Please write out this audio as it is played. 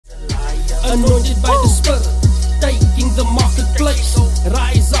anointed by the Spirit, taking the marketplace.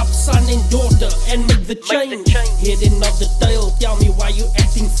 Rise up, son and daughter, and make the change. Heading of the tail, tell me why you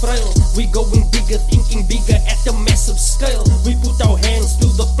acting frail. We going bigger, thinking bigger at a massive scale. We put our hands to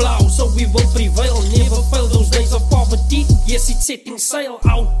the plow, so we will prevail. Never fail those days of poverty. Yes, it's setting sail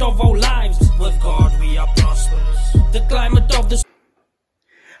out of our lives. With God we are prosperous. The climate of the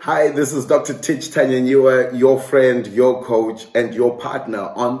Hi, this is Dr. Tich Tanyanyiwa, your friend, your coach, and your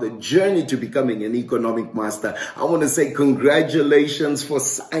partner on the journey to becoming an economic master. I want to say congratulations for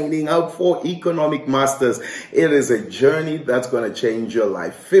signing up for Economic Masters. It is a journey that's going to change your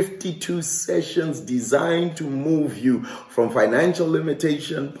life. 52 sessions designed to move you from financial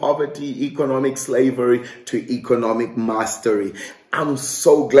limitation, poverty, economic slavery to economic mastery. I'm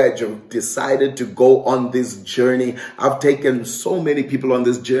so glad you've decided to go on this journey. I've taken so many people on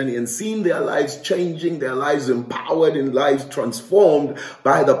this journey and seen their lives changing, their lives empowered, and lives transformed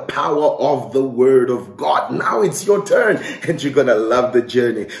by the power of the Word of God. Now it's your turn, and you're going to love the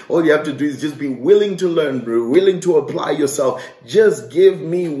journey. All you have to do is just be willing to learn, be willing to apply yourself. Just give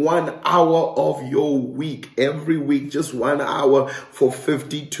me 1 hour of your week, every week, just 1 hour for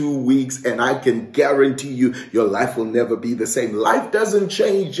 52 weeks, and I can guarantee you your life will never be the same. Life doesn't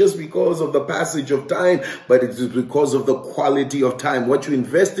change just because of the passage of time, but it is because of the quality of time. What you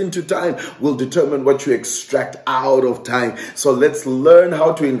invest into time will determine what you extract out of time. So let's learn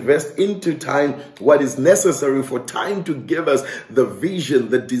how to invest into time, what is necessary for time to give us the vision,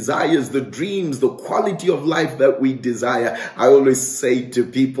 the desires, the dreams, the quality of life that we desire. I always say to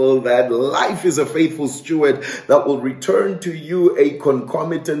people that life is a faithful steward that will return to you a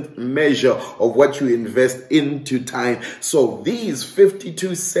concomitant measure of what you invest into time. So these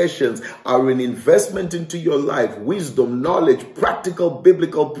 52 sessions are an investment into your life, wisdom, knowledge, practical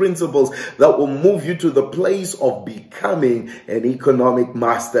biblical principles that will move you to the place of becoming an economic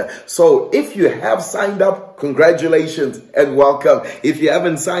master. So if you have signed up, congratulations and welcome. If you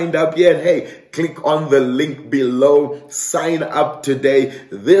haven't signed up yet, hey, click on the link below, sign up today.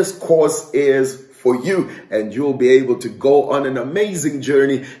 This course is for you, and you'll be able to go on an amazing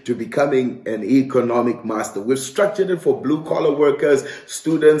journey to becoming an economic master. We've structured it for blue-collar workers,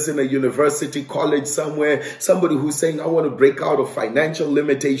 students in a university, college somewhere, somebody who's saying, I want to break out of financial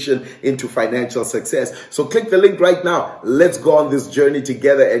limitation into financial success. So click the link right now. Let's go on this journey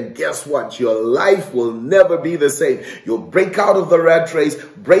together, and guess what? Your life will never be the same. You'll break out of the rat race,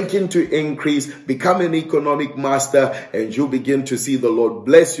 break into increase, become an economic master, and you'll begin to see the Lord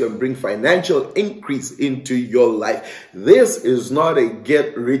bless you and bring financial increase into your life. This is not a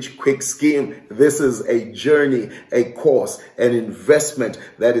get-rich-quick scheme. This is a journey, a course, an investment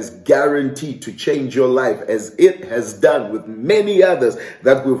that is guaranteed to change your life, as it has done with many others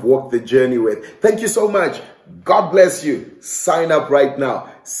that we've walked the journey with. Thank you so much. God bless you. Sign up right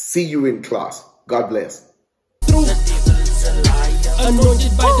now. See you in class. God bless.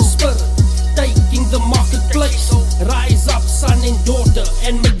 Anointed by the Spirit, taking the marketplace. Rise up, son and daughter,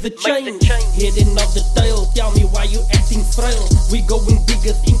 and make the change. Heading of the tail, tell me why you acting frail. We going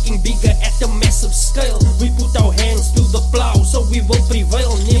bigger, thinking bigger at a massive scale. We put our hands to the plow, so we will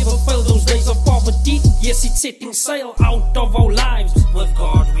prevail. Never fail those days of poverty. Yes, it's setting sail out of our lives. With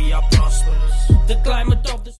God we are prosperous. The climate